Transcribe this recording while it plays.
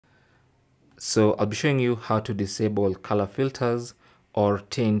So I'll be showing you how to disable color filters or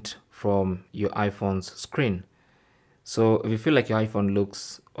tint from your iPhone's screen. So if you feel like your iPhone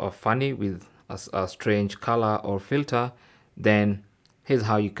looks funny with a strange color or filter, then here's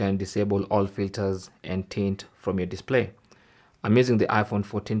how you can disable all filters and tint from your display. I'm using the iPhone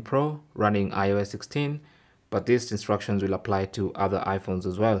 14 Pro running iOS 16, but these instructions will apply to other iPhones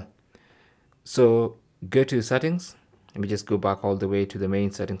as well. So go to settings. Let me just go back all the way to the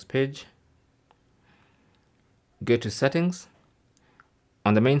main settings page. Go to settings.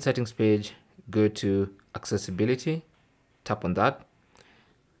 On the main settings page, go to accessibility, tap on that.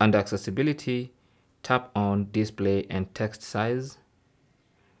 Under accessibility, tap on display and text size.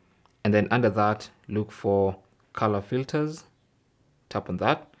 And then under that, look for color filters, tap on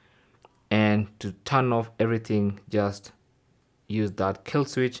that. And to turn off everything, just use that kill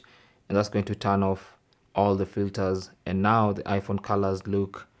switch, and that's going to turn off all the filters. And now the iPhone colors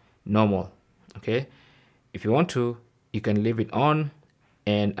look normal. Okay. If you want to, you can leave it on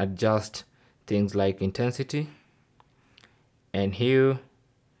and adjust things like intensity and hue,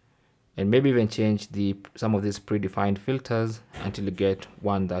 and maybe even change some of these predefined filters until you get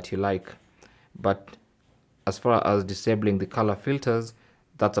one that you like. But as far as disabling the color filters,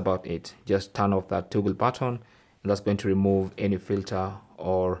 that's about it. Just turn off that toggle button, and that's going to remove any filter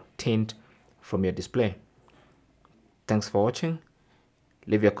or tint from your display. Thanks for watching.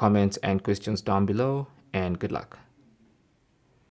 Leave your comments and questions down below, and good luck.